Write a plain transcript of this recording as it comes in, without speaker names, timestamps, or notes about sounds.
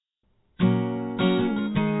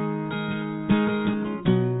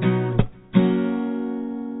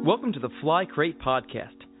Welcome to the Fly Crate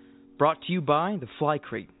Podcast, brought to you by the Fly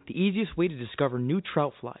Crate, the easiest way to discover new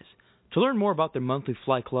trout flies. To learn more about their monthly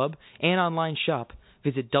fly club and online shop,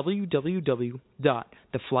 visit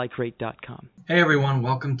www.theflycrate.com. Hey everyone,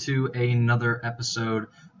 welcome to another episode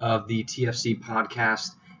of the TFC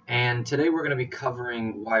podcast, and today we're going to be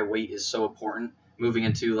covering why weight is so important moving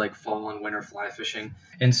into like fall and winter fly fishing.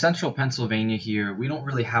 In central Pennsylvania here, we don't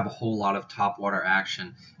really have a whole lot of topwater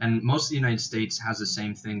action, and most of the United States has the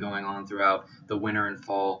same thing going on throughout the winter and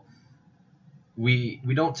fall. We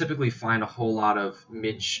don't typically find a whole lot of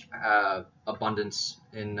midge abundance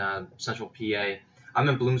in central PA. I'm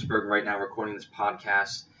in Bloomsburg right now recording this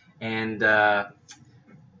podcast, and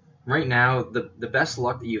right now the best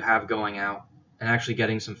luck that you have going out and actually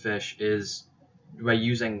getting some fish is by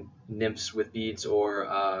using nymphs with beads, or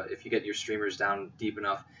if you get your streamers down deep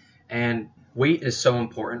enough. And weight is so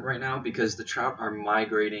important right now because the trout are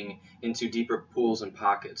migrating into deeper pools and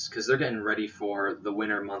pockets because they're getting ready for the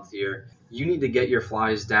winter month here. You need to get your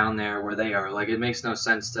flies down there where they are. Like, it makes no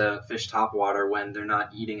sense to fish topwater when they're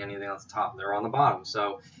not eating anything on the top. They're on the bottom.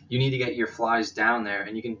 So you need to get your flies down there,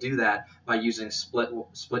 and you can do that by using split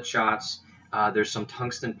shots. There's some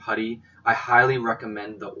tungsten putty. I highly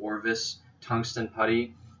recommend the Orvis tungsten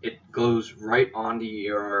putty. It goes right onto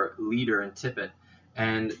your leader and tippet.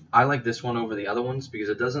 And I like this one over the other ones because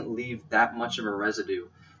it doesn't leave that much of a residue.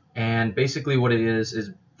 And basically what it is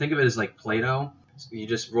think of it as like Play-Doh. So you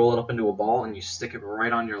just roll it up into a ball and you stick it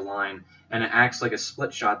right on your line, and it acts like a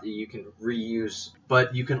split shot that you can reuse.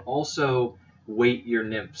 But you can also weight your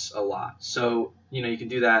nymphs a lot. So, you can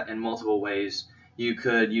do that in multiple ways. You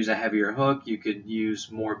could use a heavier hook, you could use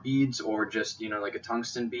more beads, or just, like a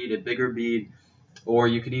tungsten bead, a bigger bead, or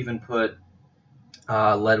you could even put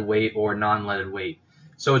lead weight or non-leaded weight.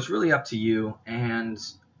 So it's really up to you. And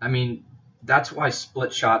I mean, that's why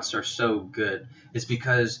split shots are so good. It's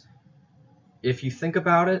because if you think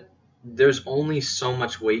about it, there's only so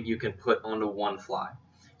much weight you can put onto one fly.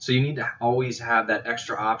 So you need to always have that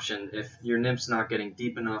extra option. If your nymph's not getting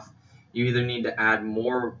deep enough, you either need to add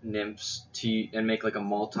more nymphs and make like a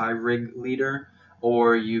multi-rig leader,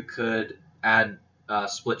 or you could add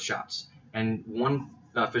split shots. And one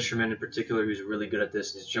fisherman in particular who's really good at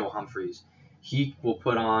this is Joe Humphreys. He will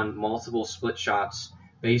put on multiple split shots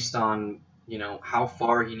based on, how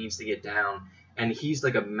far he needs to get down. And he's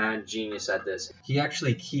like a mad genius at this. He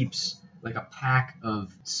actually keeps like a pack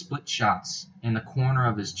of split shots in the corner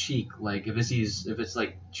of his cheek. Like if it's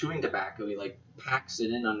like chewing tobacco, he like packs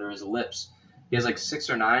it in under his lips. He has like 6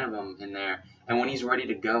 or 9 of them in there. And when he's ready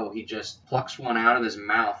to go, he just plucks one out of his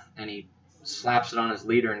mouth and he slaps it on his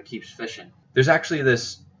leader and keeps fishing. There's actually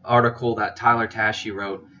this article that Tyler Tasci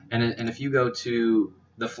wrote, and if you go to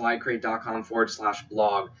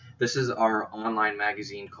theflycrate.com/blog, this is our online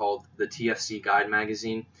magazine called the TFC Guide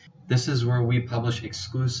Magazine. This is where we publish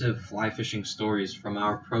exclusive fly fishing stories from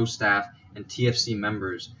our pro staff and TFC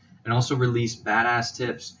members, and also release badass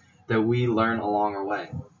tips that we learn along our way.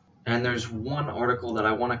 And there's one article that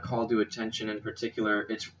I want to call to attention in particular.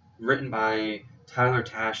 It's written by Tyler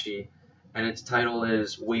Tasci, and its title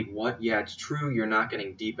is "Wait, What? Yeah, it's true, you're not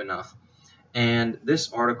getting deep enough." And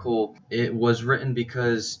this article, it was written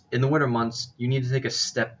because in the winter months, you need to take a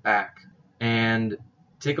step back and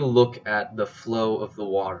take a look at the flow of the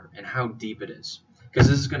water and how deep it is. Because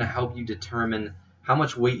this is going to help you determine how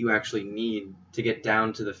much weight you actually need to get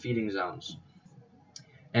down to the feeding zones.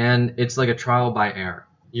 And it's like a trial by error.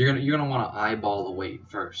 You're gonna want to eyeball the weight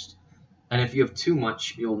first. And if you have too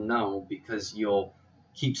much, you'll know because you'll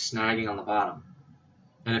keep snagging on the bottom.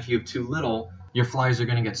 And if you have too little, your flies are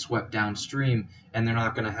going to get swept downstream and they're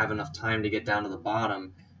not going to have enough time to get down to the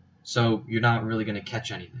bottom, so you're not really going to catch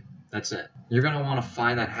anything. That's it. You're going to want to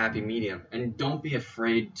find that happy medium, and don't be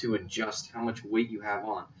afraid to adjust how much weight you have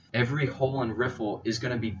on. Every hole and riffle is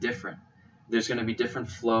going to be different. There's going to be different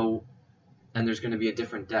flow, and there's going to be a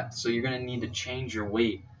different depth, so you're going to need to change your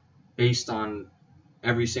weight based on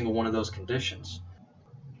every single one of those conditions.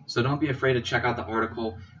 So don't be afraid to check out the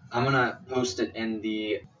article. I'm going to post it in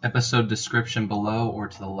the episode description below or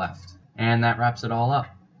to the left. And that wraps it all up.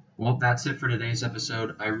 Well, that's it for today's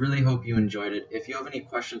episode. I really hope you enjoyed it. If you have any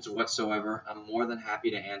questions whatsoever, I'm more than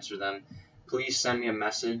happy to answer them. Please send me a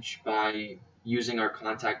message by using our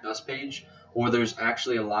Contact Us page, or there's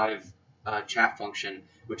actually a live chat function,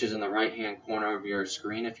 which is in the right-hand corner of your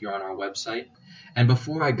screen if you're on our website. And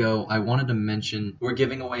before I go, I wanted to mention we're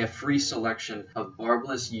giving away a free selection of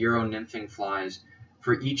barbless Euro Nymphing flies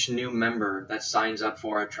for each new member that signs up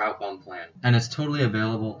for our Troutbum plan. And it's totally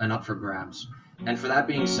available and up for grabs. And for that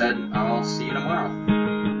being said, I'll see you tomorrow.